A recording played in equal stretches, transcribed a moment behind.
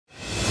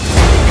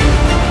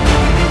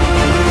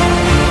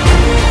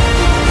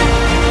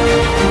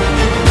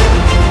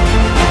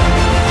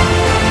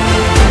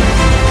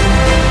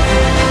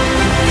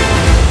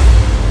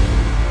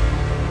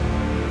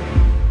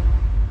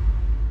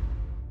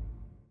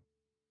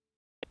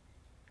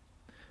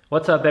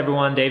What's up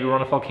everyone, David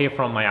Ronnefolk here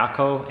from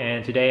Mayako,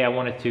 and today I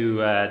wanted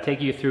to take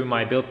you through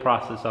my build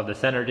process of the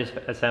center disc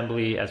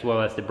assembly as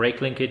well as the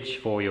brake linkage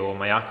for your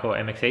Mayako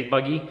MX8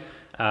 buggy.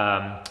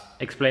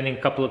 Explaining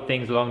a couple of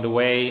things along the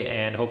way,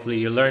 and hopefully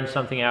you learn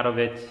something out of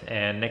it,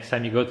 and next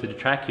time you go to the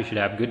track you should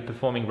have good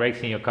performing brakes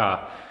in your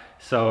car.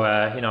 So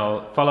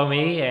follow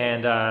me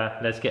and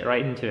let's get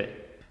right into it.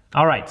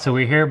 Alright, so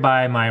we're here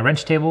by my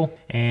wrench table,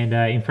 and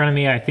in front of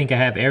me I think I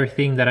have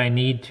everything that I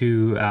need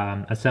to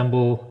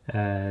assemble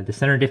the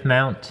center diff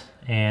mount.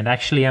 And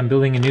actually I'm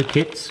building a new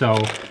kit, so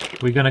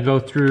we're gonna go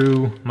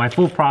through my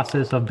full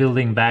process of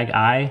building bag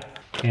I,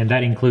 and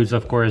that includes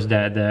of course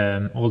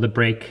all the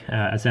brake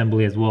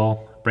assembly as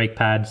well. Brake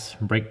pads,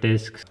 brake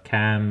discs,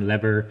 cam,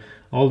 lever,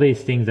 all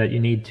these things that you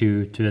need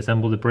to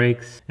assemble the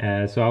brakes.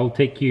 So I'll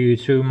take you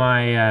through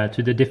my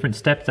to the different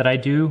steps that I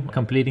do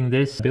completing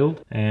this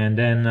build, and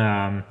then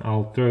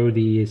I'll throw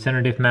the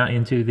center diff mount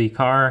into the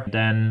car.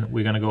 Then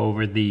we're gonna go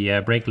over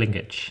the brake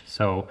linkage.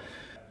 So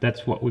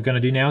that's what we're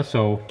gonna do now.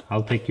 So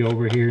I'll take you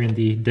over here in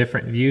the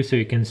different view so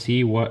you can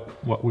see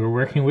what we're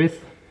working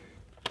with.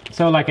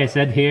 So like I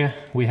said, here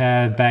we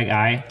have bag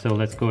I, so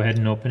let's go ahead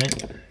and open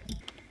it.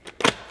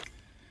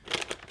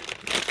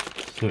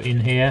 So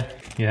in here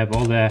you have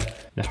all the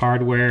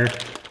hardware,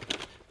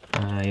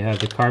 you have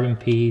the carbon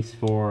piece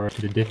for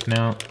the diff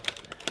mount,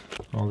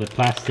 all the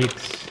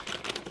plastics,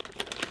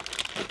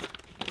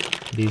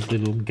 these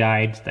little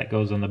guides that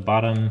goes on the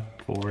bottom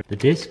for the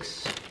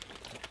discs,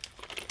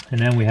 and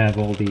then we have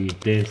all the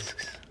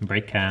discs,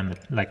 brake cam,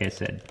 like I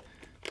said.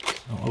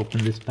 I'll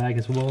open this bag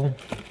as well.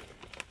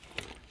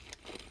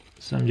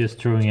 So I'm just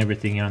throwing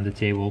everything on the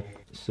table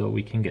so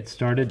we can get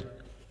started.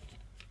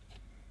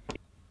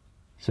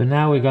 So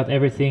now we got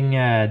everything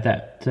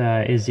that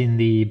is in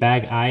the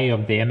bag I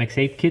of the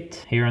MX8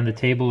 kit here on the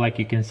table, like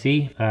you can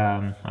see.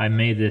 I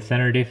made the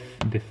center diff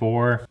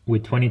before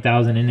with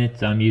 20,000 in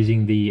it. I'm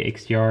using the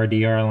XTR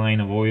DR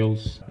line of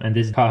oils, and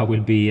this car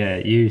will be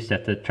used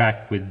at the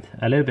track with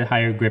a little bit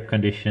higher grip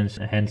conditions,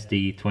 hence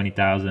the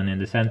 20,000 in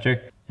the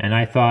center. And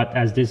I thought,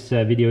 as this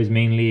video is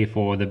mainly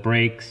for the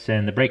brakes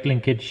and the brake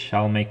linkage,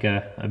 I'll make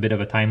a bit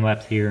of a time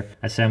lapse here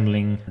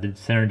assembling the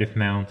center diff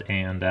mount,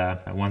 and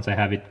once I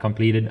have it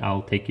completed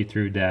I'll take you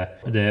through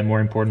the more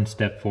important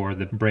step for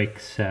the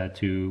brakes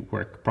to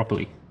work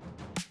properly.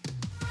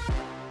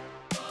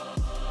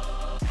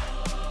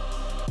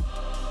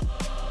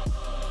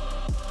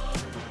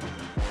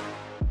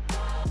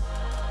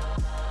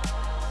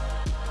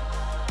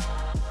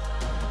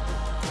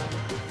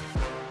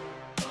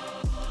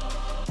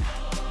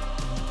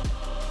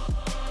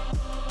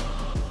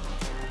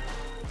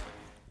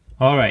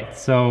 Alright,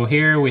 so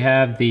here we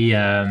have the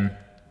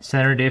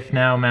center diff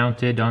now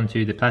mounted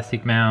onto the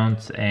plastic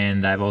mount,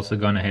 and I've also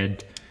gone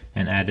ahead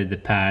and added the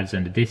pads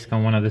and the disc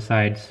on one of the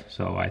sides.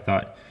 So I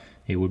thought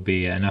it would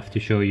be enough to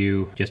show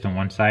you just on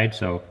one side,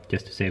 so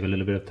just to save a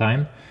little bit of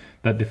time.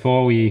 But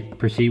before we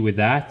proceed with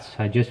that,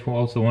 I just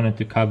also wanted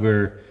to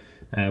cover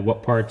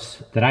what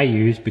parts that I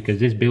use,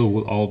 because this build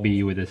will all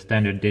be with the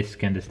standard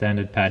disc and the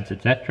standard pads,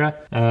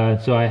 etc.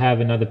 So I have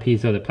another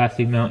piece of the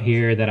plastic mount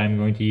here that I'm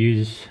going to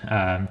use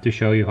to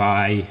show you how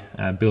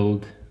I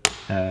build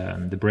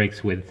the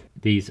brakes with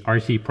these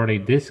RC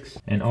product discs,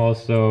 and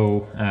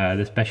also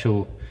the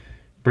special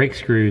brake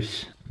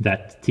screws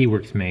that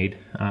Tworks made.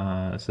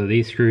 So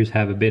these screws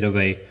have a bit of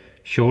a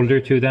shoulder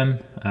to them,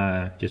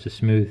 just a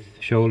smooth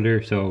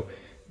shoulder. So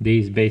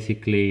these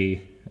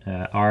basically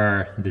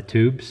are the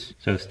tubes.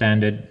 So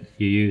standard,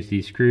 you use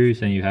these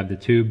screws and you have the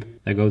tube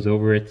that goes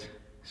over it.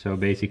 So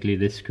basically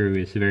this screw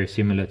is very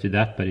similar to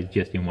that, but it's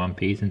just in one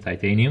piece in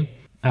titanium.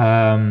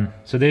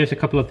 So there's a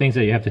couple of things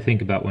that you have to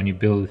think about when you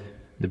build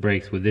the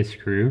brakes with this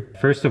screw.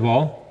 First of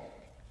all,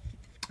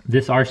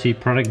 this RC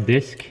product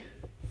disc,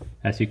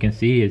 as you can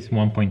see, is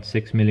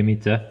 1.6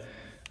 millimeter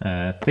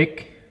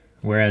thick,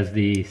 whereas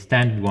the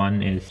standard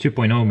one is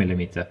 2.0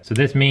 millimeter. So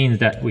this means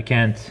that we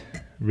can't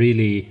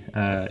really,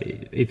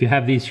 if you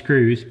have these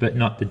screws but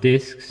not the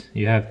discs,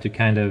 you have to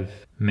kind of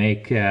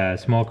make a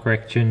small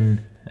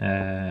correction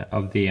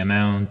of the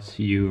amount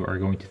you are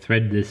going to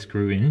thread this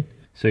screw in.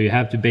 So you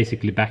have to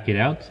basically back it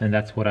out, and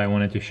that's what I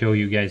wanted to show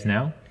you guys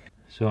now.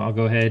 So I'll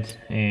go ahead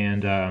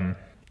and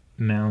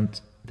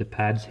mount the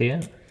pads here,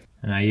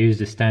 and I use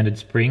the standard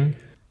spring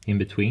in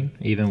between,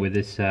 even with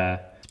this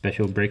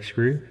special brake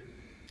screw.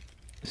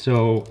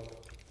 So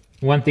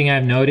one thing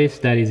I've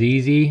noticed that is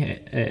easy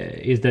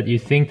is that you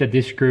think that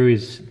this screw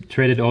is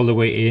threaded all the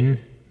way in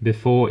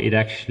before it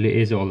actually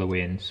is all the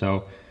way in.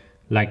 So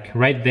like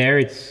right there,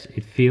 it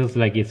feels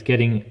like it's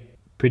getting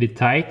pretty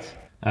tight,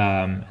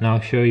 and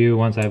I'll show you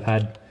once I've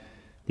had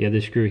the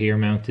other screw here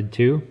mounted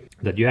too,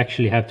 that you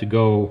actually have to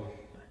go,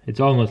 it's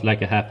almost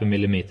like a 0.5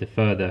 millimeter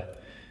further,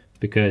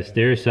 because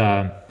there's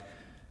a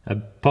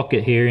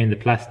pocket here in the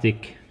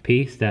plastic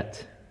piece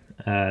that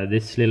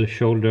this little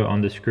shoulder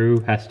on the screw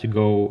has to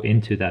go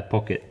into that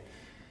pocket.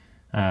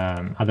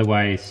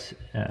 Otherwise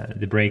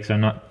the brakes are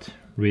not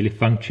really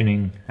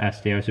functioning as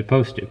they are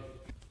supposed to.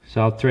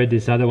 So I'll thread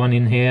this other one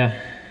in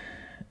here,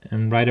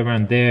 and right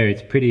around there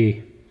it's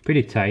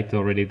pretty tight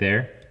already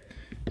there.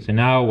 So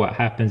now what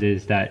happens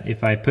is that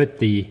if I put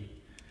the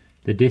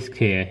disc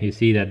here, you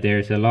see that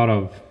there's a lot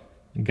of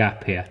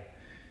gap here.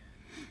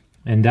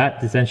 And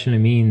that essentially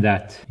means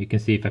that, you can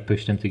see if I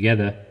push them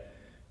together,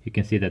 you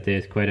can see that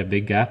there's quite a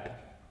big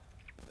gap,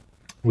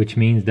 which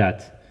means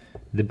that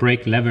the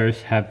brake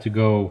levers have to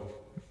go,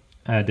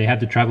 they have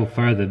to travel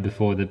further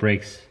before the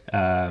brakes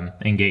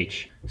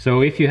engage.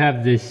 So if you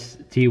have this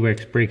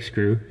Tworks brake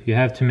screw, you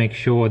have to make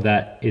sure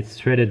that it's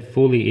threaded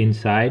fully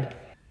inside,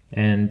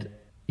 and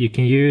you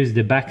can use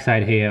the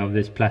backside here of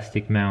this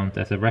plastic mount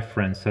as a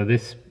reference. So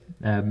this,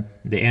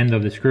 the end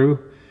of the screw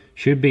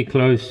should be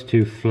close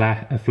to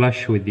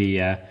flush with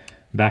the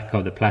back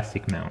of the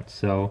plastic mount.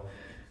 So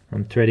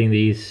I'm threading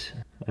these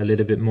a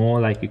little bit more,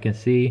 like you can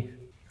see,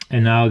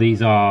 and now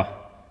these are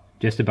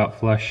just about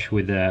flush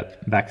with the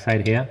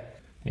backside here.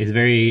 It's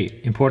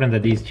very important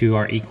that these two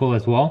are equal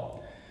as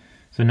well.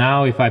 So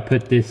now if I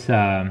put this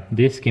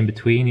disc in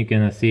between, you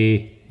can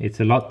see it's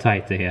a lot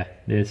tighter here.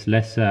 There's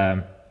less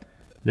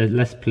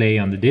play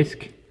on the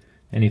disc,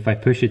 and if I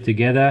push it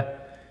together,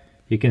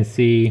 you can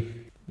see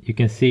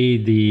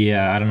the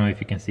I don't know if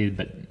you can see it,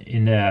 but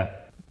in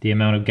the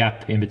amount of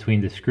gap in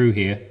between the screw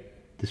here,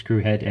 the screw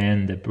head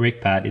and the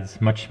brake pad, it's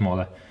much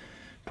smaller,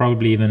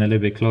 probably even a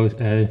little bit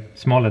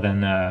smaller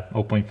than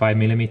 0.5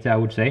 millimeter, I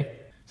would say.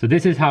 So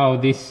this is how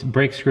this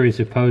brake screw is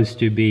supposed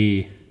to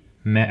be,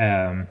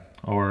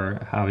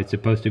 or how it's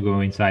supposed to go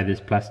inside this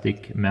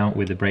plastic mount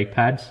with the brake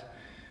pads.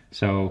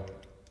 So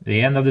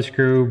the end of the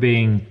screw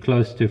being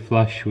close to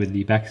flush with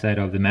the backside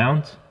of the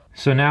mount.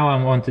 So now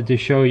I wanted to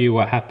show you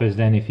what happens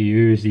then if you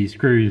use these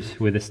screws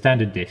with a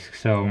standard disc.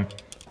 So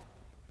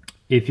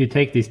if you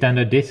take the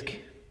standard disc,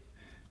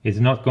 it's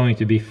not going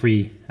to be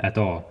free at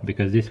all,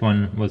 because this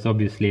one was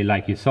obviously,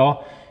 like you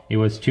saw, it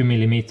was 2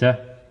 millimeter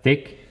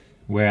thick,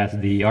 whereas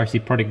the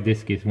RC product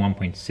disc is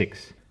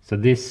 1.6. So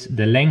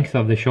the length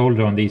of the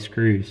shoulder on these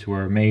screws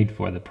were made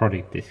for the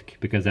product disc,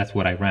 because that's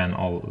what I ran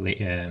all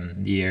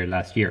the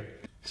last year.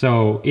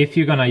 So if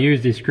you're gonna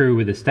use this screw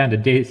with a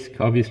standard disc,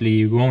 obviously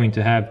you're going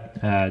to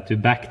have to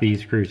back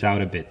these screws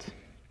out a bit.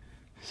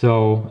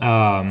 So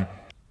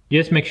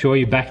just make sure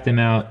you back them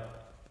out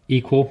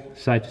equal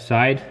side to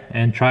side,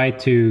 and try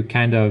to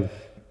kind of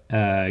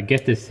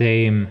get the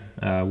same,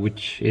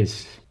 which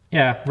is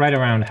right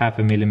around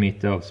 0.5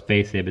 millimeter of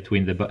space here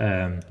between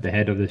the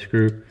head of the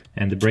screw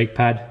and the brake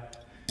pad.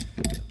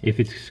 If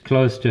it's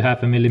close to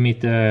 0.5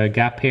 millimeter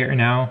gap here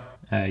now,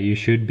 you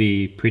should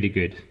be pretty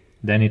good.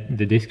 Then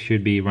the disc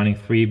should be running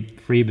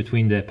free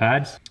between the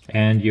pads,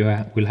 and you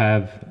will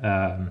have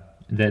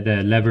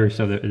the levers,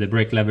 so the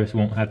brake levers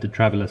won't have to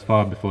travel as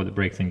far before the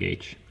brakes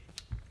engage.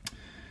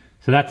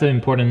 So that's an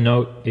important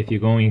note if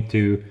you're going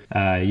to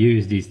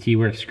use these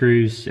Tworks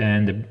screws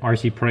and the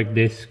RC product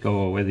disc,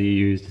 or whether you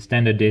use the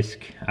standard disc.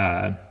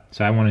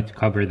 So I wanted to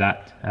cover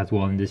that as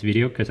well in this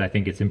video, because I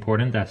think it's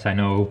important, as I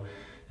know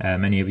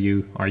many of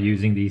you are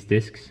using these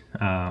discs.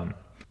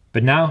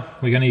 But now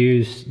we're going to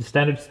use the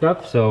standard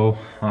stuff, so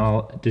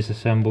I'll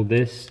disassemble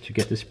this to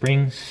get the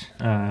springs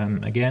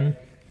again.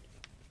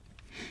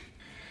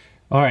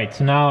 Alright,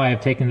 so now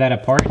I've taken that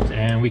apart,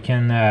 and we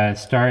can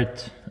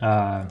start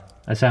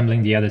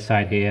assembling the other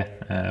side here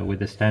with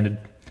the standard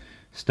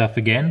stuff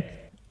again.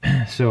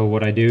 So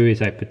what I do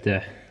is I put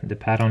the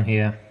pad on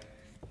here.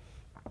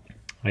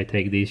 I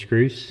take these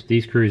screws.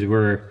 These screws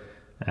were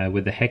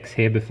with the hex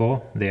here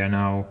before. They are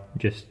now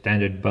just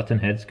standard button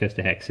heads, because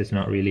the hex is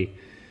not really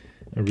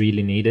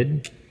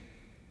needed. So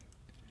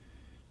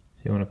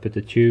you want to put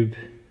the tube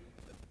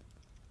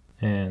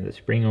and the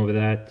spring over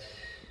that.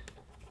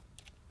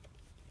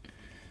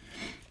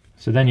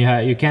 So then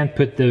you can't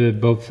put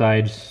both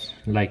sides,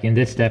 like in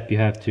this step you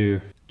have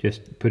to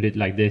just put it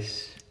like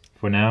this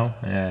for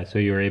now, so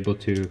you're able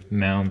to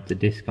mount the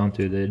disc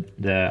onto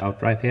the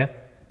outdrive here,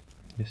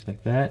 just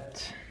like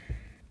that.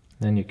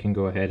 Then you can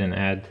go ahead and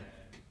add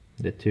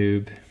the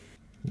tube,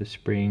 the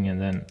spring, and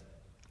then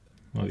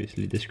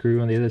obviously the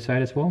screw on the other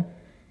side as well.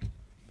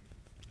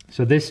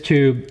 So this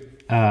tube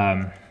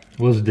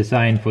was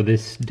designed for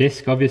this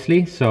disc,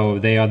 obviously, so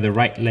they are the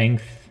right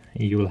length.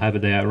 You will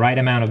have the right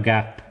amount of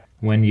gap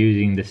when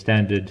using the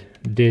standard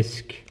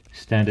disc,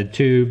 standard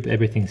tube,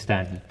 everything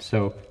standard.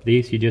 So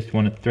these, you just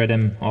want to thread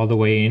them all the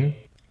way in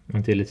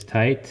until it's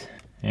tight.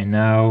 And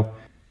now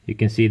you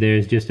can see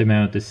there's just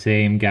about the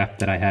same gap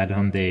that I had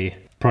on the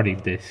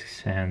product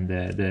discs and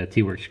the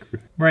Tworks screw,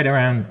 right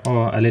around,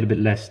 or a little bit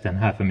less than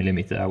 0.5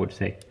 millimeter, I would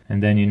say.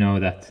 And then you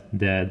know that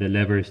the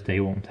levers, they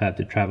won't have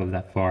to travel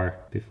that far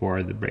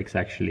before the brakes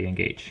actually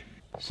engage.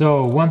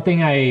 So one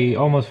thing I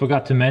almost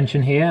forgot to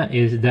mention here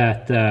is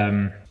that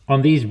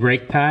on these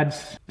brake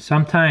pads,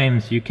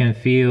 sometimes you can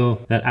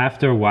feel that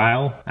after a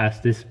while, as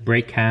this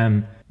brake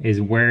cam is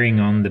wearing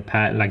on the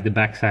pad, like the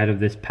back side of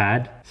this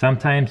pad,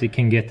 sometimes it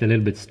can get a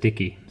little bit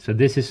sticky. So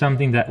this is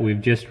something that we've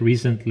just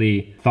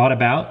recently thought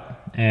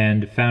about,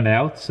 and found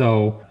out.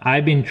 So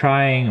I've been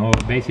trying, or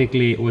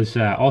basically it was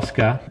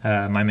Oscar,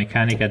 my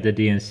mechanic at the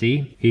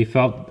DNC. He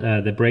felt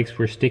the brakes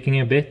were sticking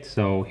a bit.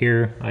 So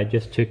here I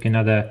just took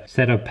another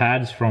set of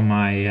pads from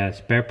my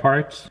spare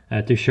parts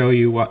to show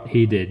you what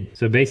he did.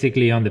 So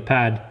basically on the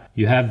pad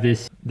you have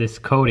this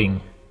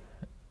coating.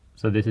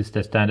 So this is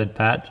the standard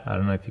pad, I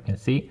don't know if you can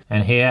see.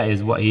 And here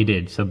is what he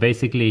did. So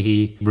basically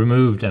he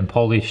removed and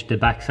polished the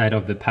backside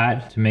of the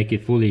pad to make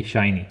it fully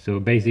shiny. So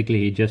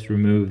basically he just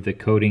removed the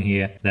coating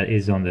here that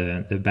is on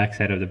the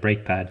backside of the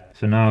brake pad.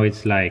 So now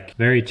it's like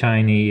very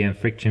shiny and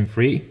friction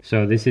free.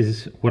 So this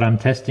is what I'm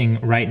testing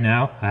right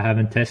now. I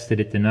haven't tested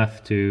it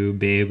enough to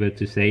be able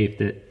to say if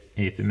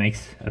it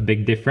makes a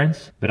big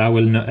difference. But I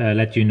will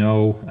let you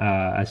know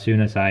as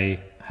soon as I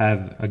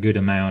have a good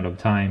amount of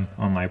time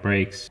on my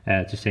brakes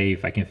to say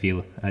if I can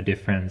feel a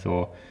difference,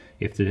 or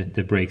if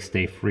the brakes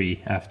stay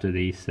free after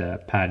these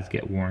pads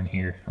get worn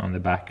here on the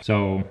back.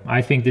 So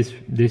I think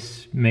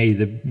this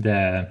made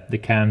the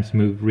cams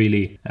move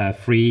really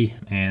free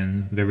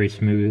and very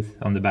smooth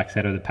on the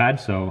backside of the pad.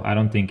 So I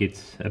don't think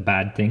it's a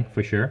bad thing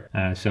for sure.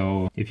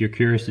 So if you're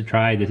curious to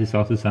try, this is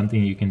also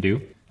something you can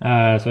do.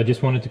 So I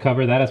just wanted to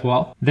cover that as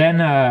well.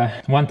 Then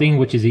one thing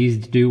which is easy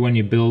to do when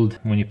you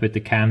put the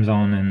cams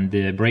on and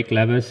the brake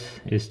levers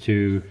is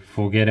to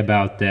forget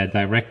about the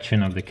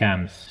direction of the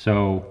cams.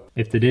 So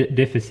if the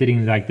diff is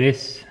sitting like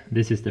this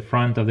is the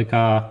front of the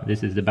car,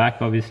 this is the back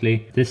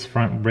obviously. This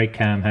front brake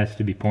cam has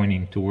to be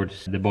pointing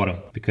towards the bottom,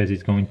 because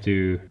it's going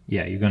to,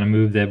 you're going to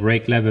move the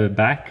brake lever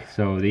back.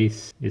 So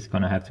this is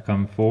going to have to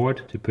come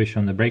forward to push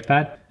on the brake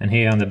pad. And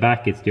here on the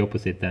back it's the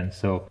opposite then.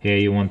 So here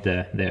you want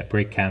the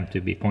brake cam to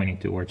be pointing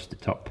towards the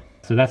top.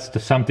 So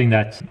that's something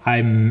that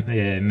I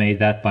made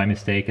that by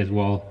mistake as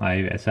well. I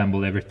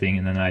assembled everything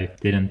and then I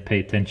didn't pay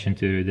attention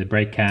to the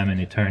brake cam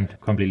and it turned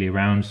completely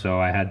around. So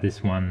I had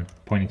this one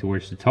pointing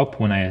towards the top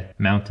when I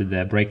mounted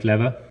the brake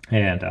lever,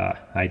 and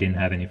I didn't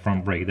have any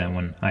front brake then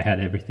when I had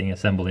everything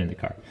assembled in the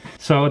car.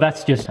 So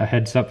that's just a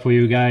heads up for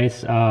you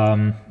guys.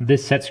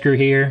 This set screw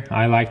here,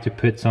 I like to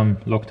put some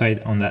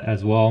Loctite on that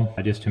as well,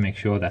 just to make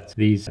sure that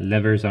these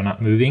levers are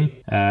not moving.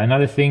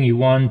 Another thing you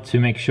want to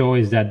make sure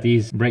is that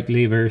these brake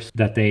levers,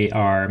 that they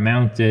are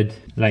mounted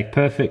like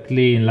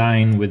perfectly in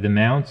line with the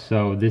mount.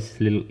 So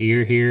this little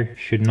ear here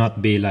should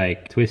not be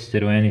like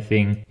twisted or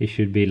anything. It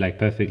should be like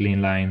perfectly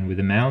in line with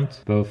the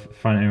mount, both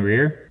front and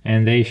rear.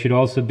 And they should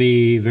also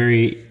be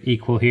very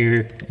equal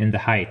here in the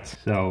height,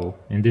 so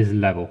in this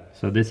level.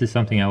 So this is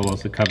something I will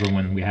also cover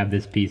when we have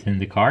this piece in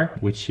the car,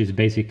 which is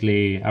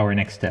basically our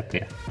next step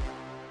here.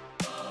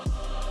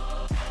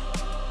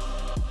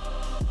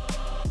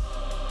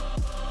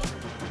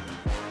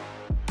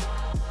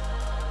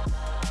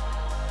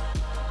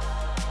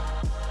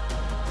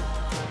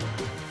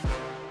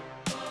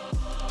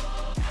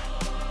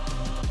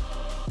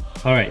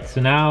 Alright, so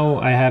now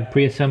I have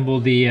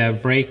pre-assembled the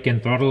brake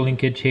and throttle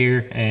linkage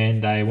here,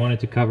 and I wanted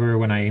to cover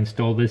when I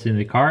installed this in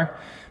the car.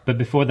 But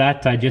before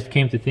that, I just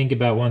came to think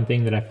about one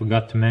thing that I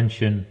forgot to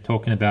mention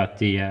talking about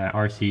the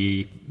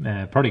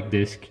RC product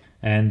disc,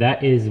 and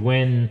that is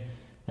when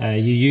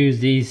you use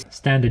these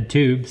standard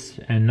tubes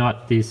and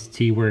not this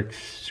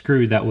Tworks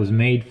screw that was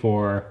made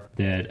for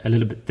a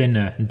little bit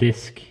thinner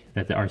disc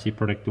that the RC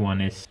product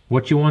one is.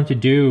 What you want to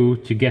do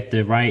to get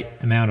the right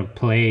amount of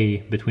play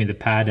between the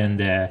pad and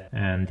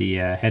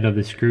the head of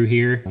the screw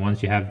here,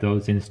 once you have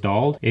those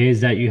installed,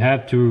 is that you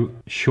have to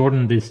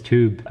shorten this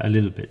tube a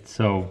little bit.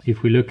 So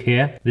if we look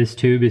here, this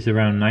tube is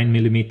around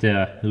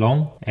 9mm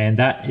long, and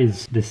that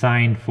is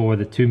designed for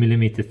the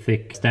 2mm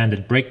thick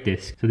standard brake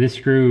disc. So this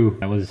screw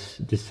was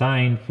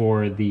designed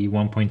for the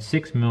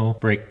 1.6mm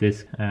brake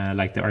disc,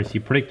 like the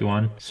RC product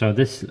one. So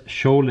this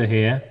shoulder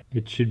here,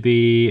 it should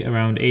be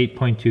around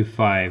 8.25.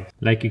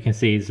 Like you can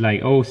see, it's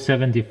like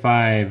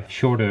 0.75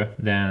 shorter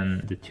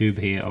than the tube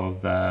here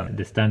of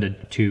the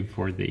standard tube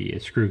for the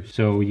screw.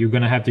 So you're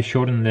gonna have to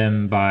shorten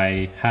them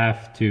by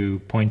half to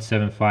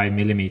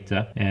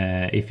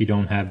 0.75mm if you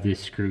don't have this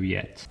screw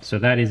yet. So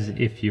that is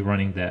if you're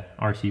running the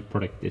RC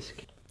product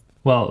disc.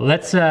 Well,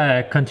 let's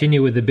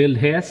continue with the build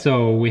here.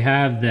 So we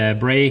have the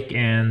brake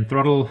and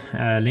throttle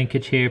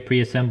linkage here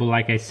pre-assembled,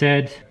 like I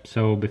said.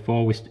 So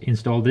before we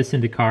install this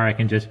in the car, I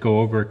can just go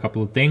over a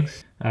couple of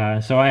things.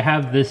 So I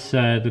have this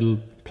little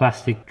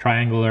plastic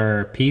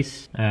triangular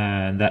piece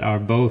that are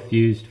both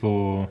used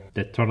for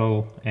the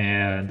throttle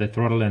and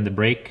the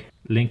brake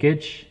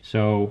linkage.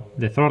 So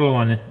the throttle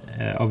one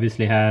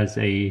obviously has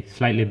a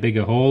slightly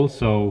bigger hole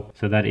so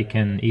that it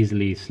can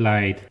easily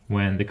slide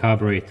when the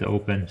carburetor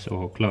opens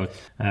or closes.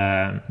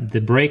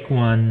 The brake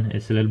one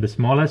is a little bit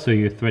smaller, so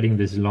you're threading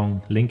this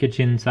long linkage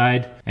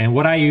inside. And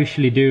what I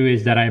usually do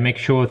is that I make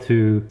sure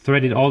to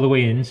thread it all the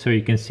way in so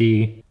you can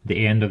see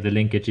the end of the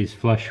linkage is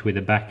flush with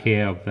the back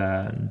here of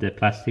the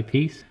plastic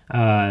piece.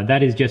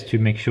 That is just to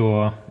make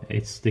sure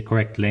it's the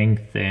correct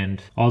length,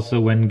 and also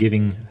when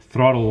giving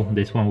throttle,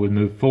 this one will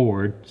move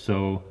forward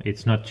so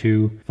it's not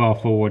too far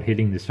forward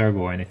hitting the servo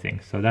or anything.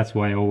 So that's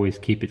why I always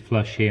keep it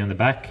flush here on the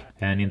back.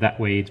 and in that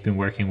way it's been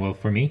working well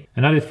for me.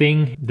 Another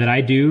thing that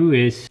I do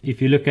is,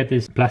 if you look at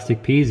this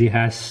plastic piece, it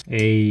has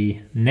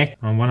a neck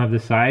on one of the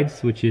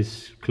sides which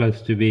is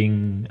close to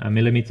being a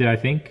millimeter, I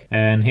think,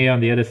 and here on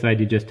the other side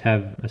you just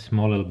have a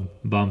small little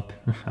bump,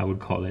 I would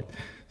call it.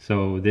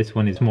 So this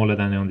one is smaller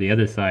than on the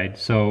other side.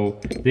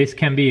 So this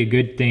can be a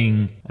good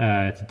thing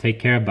to take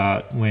care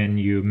about when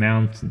you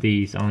mount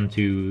these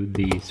onto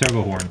the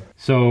servo horn.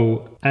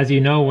 So as you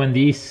know, when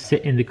these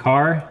sit in the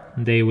car,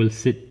 they will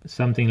sit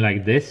something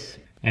like this,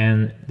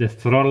 and the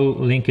throttle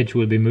linkage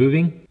will be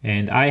moving.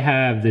 And I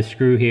have the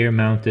screw here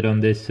mounted on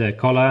this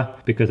collar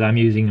because I'm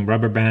using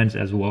rubber bands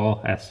as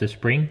well as the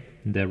spring,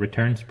 the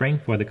return spring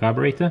for the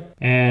carburetor.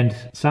 And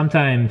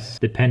sometimes,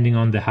 depending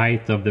on the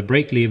height of the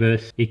brake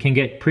levers, it can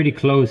get pretty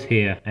close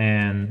here,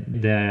 and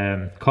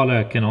the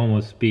collar can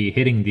almost be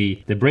hitting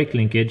the brake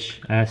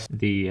linkage as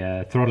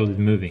the throttle is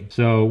moving.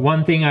 So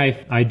one thing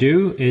I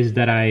do is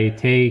that I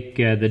take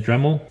the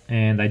Dremel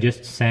and I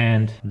just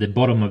sand the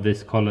bottom of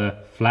this collar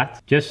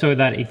flat, just so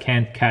that it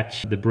can't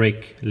catch the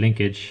brake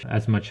linkage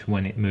as much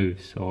when it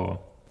moves, or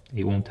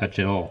it won't touch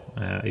at all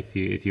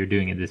if you're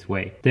doing it this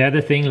way. The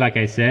other thing, like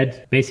I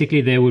said,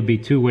 basically there would be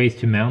two ways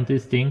to mount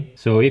this thing.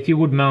 So if you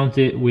would mount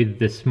it with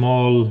the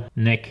small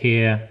neck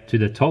here to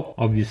the top,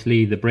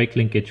 obviously the brake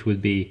linkage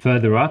would be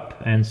further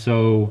up, and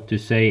so to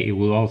say it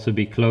will also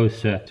be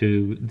closer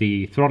to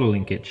the throttle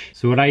linkage.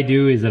 So what I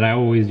do is that I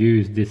always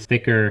use this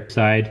thicker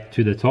side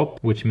to the top,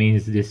 which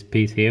means this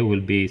piece here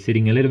will be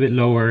sitting a little bit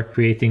lower,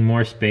 creating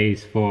more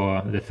space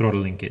for the throttle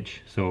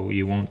linkage, so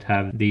you won't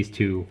have these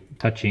two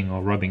touching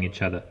or rubbing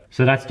each other.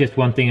 So that's just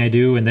one thing I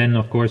do. And then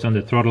of course on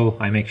the throttle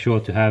I make sure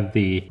to have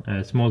the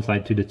small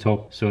side to the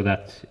top, so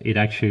that it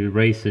actually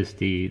raises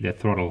the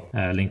throttle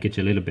linkage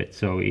a little bit,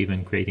 so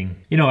even creating,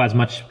 you know, as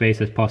much space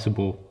as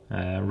possible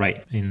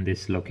right in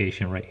this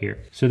location right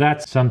here. So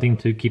that's something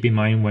to keep in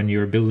mind when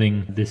you're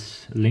building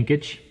this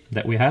linkage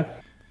that we have.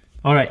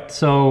 Alright,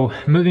 so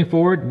moving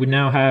forward, we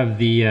now have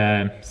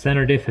the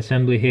center diff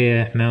assembly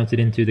here mounted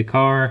into the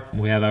car.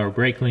 We have our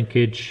brake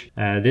linkage.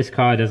 This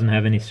car doesn't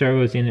have any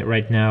servos in it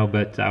right now,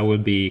 but I will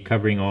be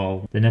covering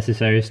all the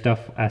necessary stuff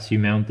as you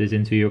mount this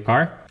into your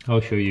car. I'll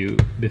show you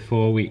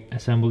before we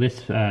assemble this.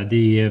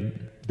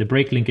 The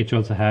brake linkage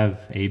also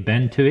have a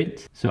bend to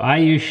it. So I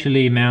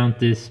usually mount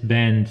this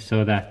bend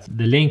so that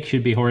the link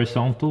should be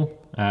horizontal.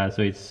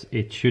 So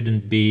it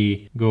shouldn't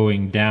be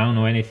going down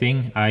or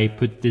anything. I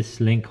put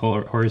this link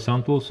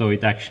horizontal, so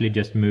it actually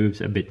just moves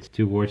a bit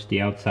towards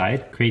the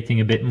outside, creating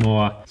a bit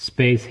more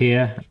space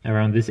here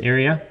around this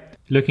area.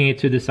 Looking it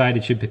to the side,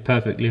 it should be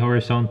perfectly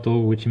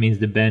horizontal, which means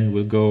the bend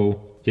will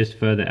go just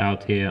further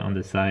out here on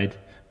the side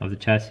of the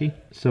chassis.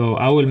 So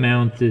I will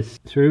mount this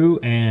through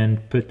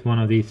and put one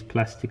of these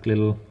plastic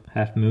little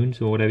half moons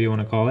or whatever you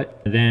want to call it.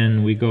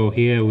 Then we go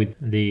here with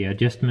the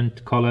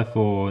adjustment collar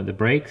for the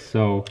brakes.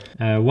 So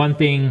one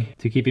thing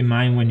to keep in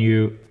mind when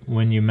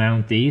you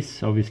mount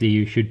these, obviously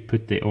you should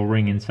put the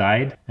O-ring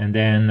inside, and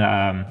then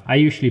I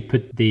usually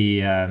put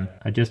the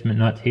adjustment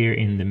nut here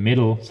in the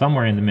middle,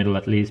 somewhere in the middle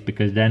at least,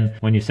 because then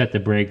when you set the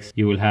brakes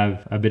you will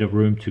have a bit of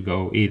room to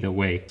go either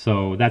way.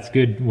 So that's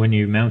good when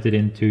you mount it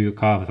into your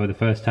car for the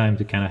first time,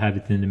 to kind of have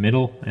it in the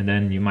middle, and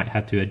then you might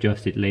have to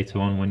adjust it later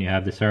on when you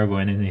have the servo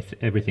and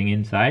everything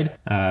inside.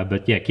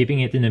 But yeah,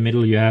 keeping it in the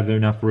middle, you have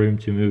enough room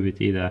to move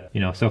it either, you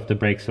know, softer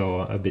brakes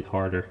or a bit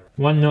harder.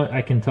 One note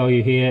I can tell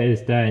you here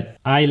is that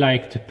I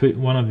like to put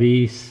one of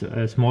these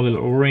small little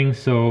O-rings.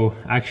 So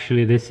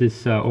actually this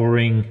is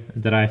O-ring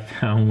that I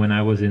found when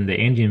I was in the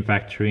engine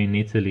factory in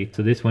Italy.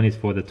 So this one is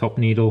for the top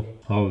needle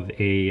of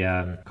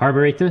a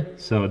carburetor.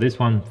 So this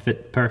one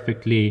fit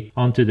perfectly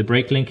onto the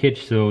brake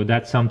linkage. So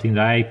that's something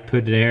that I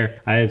put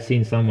there. I have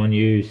seen someone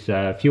use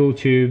fuel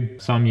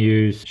tube, some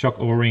use shock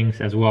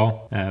O-rings as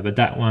well. But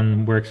that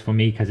one works for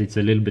me because it's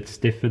a little bit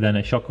stiffer than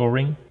a shock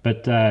O-ring.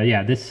 But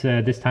yeah,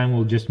 this time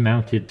we'll just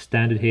mount it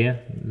standard here,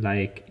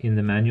 like in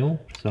the manual.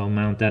 So I'll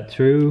mount that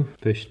through,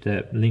 push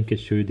the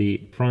linkage through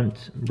the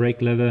front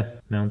brake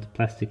lever, mount the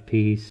plastic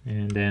piece,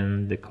 and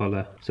then the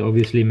collar. So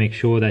obviously make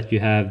sure that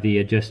you have the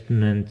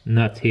adjustment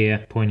nut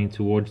here pointing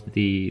towards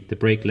the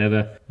brake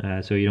lever,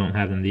 so you don't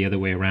have them the other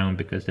way around,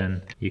 because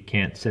then you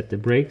can't set the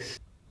brakes.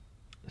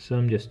 So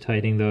I'm just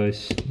tightening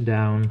those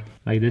down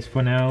like this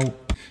for now.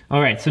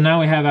 Alright, so now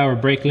we have our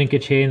brake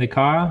linkage here in the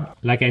car.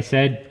 Like I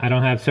said, I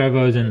don't have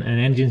servos and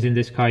engines in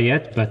this car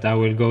yet, but I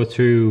will go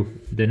through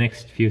the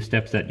next few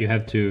steps that you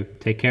have to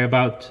take care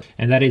about.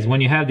 And that is,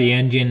 when you have the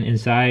engine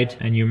inside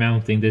and you're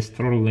mounting this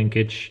throttle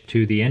linkage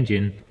to the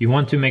engine, you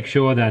want to make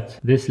sure that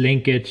this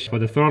linkage for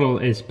the throttle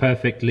is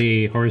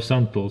perfectly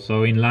horizontal,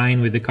 so in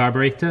line with the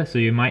carburetor. So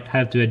you might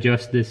have to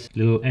adjust this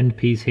little end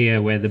piece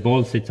here where the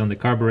ball sits on the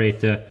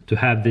carburetor to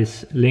have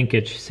this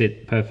linkage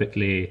sit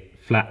perfectly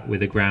flat with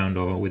the ground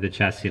or with the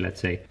chassis,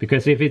 let's say.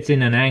 Because if it's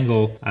in an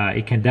angle,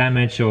 it can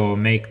damage or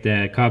make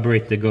the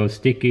carburetor go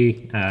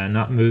sticky,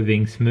 not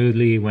moving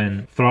smoothly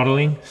when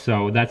throttling.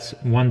 So that's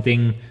one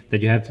thing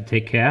that you have to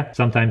take care.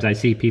 Sometimes I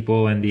see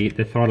people and the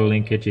throttle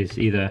linkage is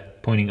either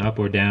pointing up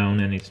or down,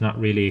 and it's not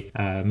really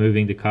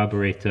moving the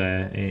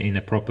carburetor in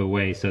a proper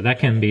way. So that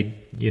can be,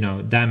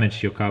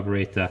 damage your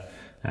carburetor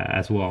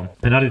as well.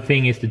 Another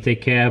thing is to take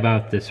care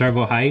about the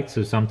servo height.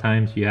 So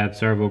sometimes you have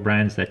servo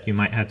brands that you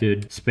might have to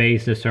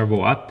space the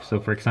servo up. So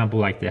for example,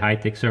 like the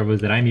high-tech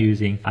servos that I'm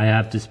using, I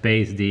have to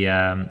space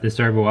the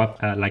servo up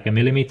like 1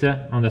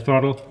 millimeter on the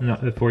throttle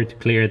for it to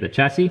clear the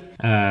chassis.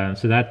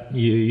 So that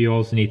you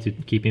also need to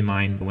keep in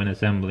mind when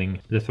assembling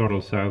the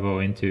throttle servo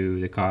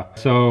into the car.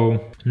 So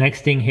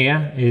next thing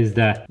here is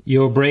that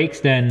your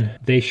brakes, then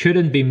they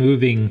shouldn't be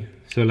moving.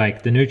 So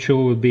like the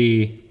neutral will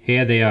be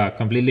here, they are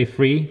completely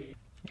free,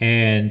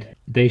 and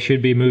they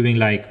should be moving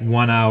like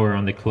 1 hour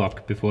on the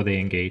clock before they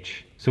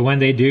engage. So when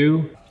they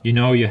do,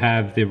 you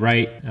have the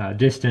right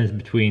distance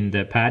between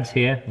the pads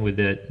here with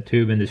the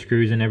tube and the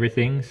screws and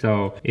everything.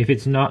 So if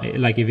it's not,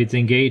 like if it's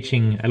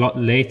engaging a lot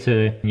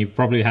later, you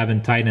probably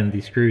haven't tightened the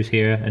screws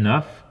here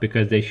enough,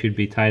 because they should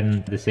be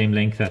tightened the same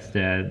length as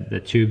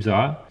the tubes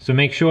are. So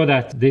make sure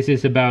that this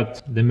is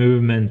about the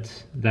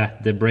movement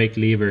that the brake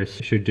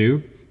levers should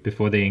do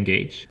before they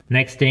engage.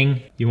 Next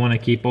thing, you want to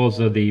keep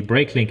also the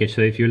brake linkage. So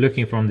if you're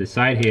looking from the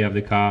side here of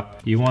the car,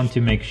 you want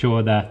to make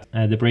sure that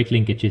the brake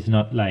linkage is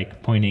not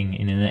like pointing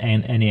in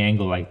any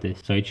angle like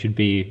this. So it should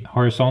be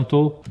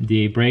horizontal.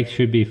 The brakes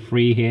should be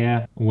free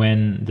here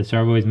when the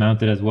servo is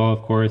mounted as well.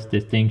 Of course,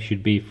 this thing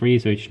should be free,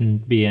 so it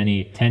shouldn't be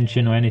any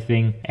tension or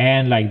anything.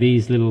 And like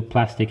these little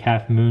plastic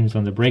half moons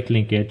on the brake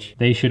linkage,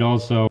 they should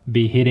also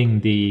be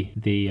hitting the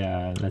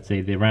let's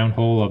say the round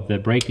hole of the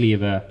brake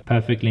lever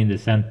perfectly in the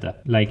center.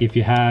 Like if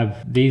you have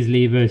these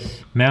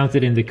levers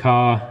mounted in the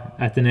car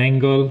at an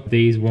angle,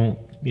 these won't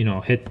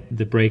hit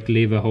the brake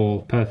lever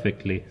hole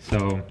perfectly.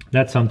 So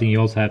that's something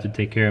you also have to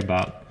take care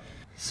about.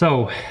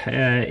 So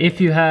if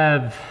you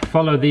have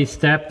followed these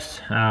steps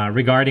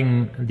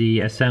regarding the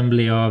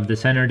assembly of the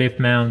center diff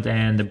mount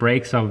and the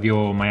brakes of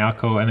your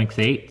Mayako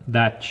MX8,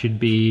 that should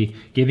be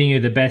giving you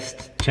the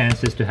best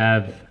chances to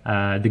have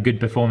the good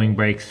performing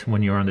brakes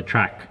when you're on the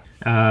track.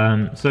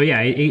 So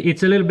yeah,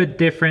 it's a little bit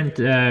different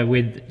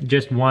with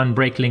just one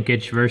brake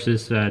linkage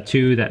versus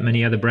two that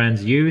many other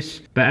brands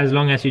use. But as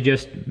long as you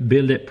just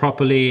build it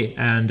properly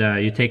and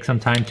you take some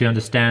time to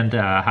understand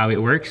how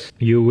it works,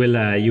 you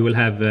will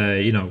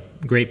have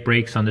great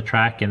brakes on the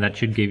track, and that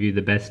should give you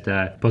the best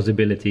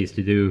possibilities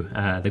to do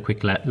the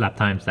quick lap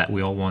times that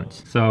we all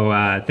want. So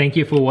thank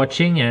you for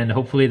watching, and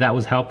hopefully that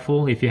was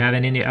helpful. If you have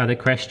any other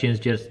questions,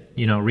 just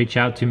reach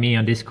out to me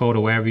on Discord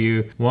or wherever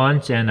you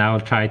want, and I'll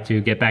try to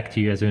get back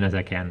to you as soon as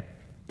I can.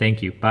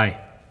 Thank you.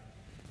 Bye.